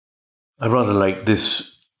I rather like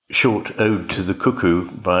this short ode to the cuckoo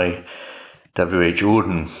by W.H.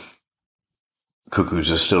 Auden.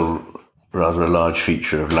 Cuckoos are still rather a large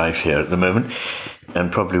feature of life here at the moment,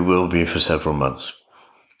 and probably will be for several months.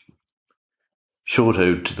 Short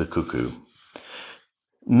ode to the cuckoo.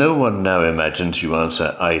 No one now imagines you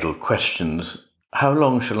answer idle questions. How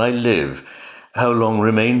long shall I live? How long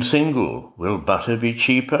remain single? Will butter be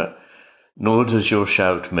cheaper? Nor does your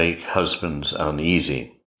shout make husbands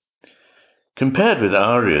uneasy. Compared with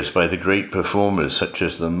arias by the great performers such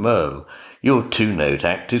as the merle, your two-note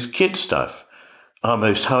act is kid stuff. Our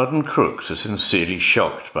most hardened crooks are sincerely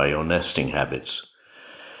shocked by your nesting habits.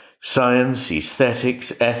 Science,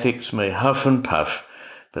 aesthetics, ethics may huff and puff,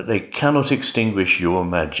 but they cannot extinguish your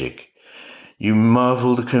magic. You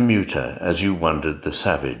marvel the commuter as you wondered the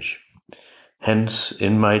savage. Hence,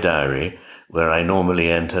 in my diary, where I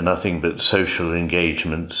normally enter nothing but social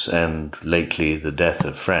engagements and, lately, the death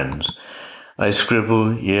of friends, I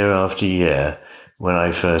scribble year after year when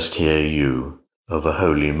I first hear you of a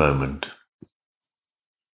holy moment.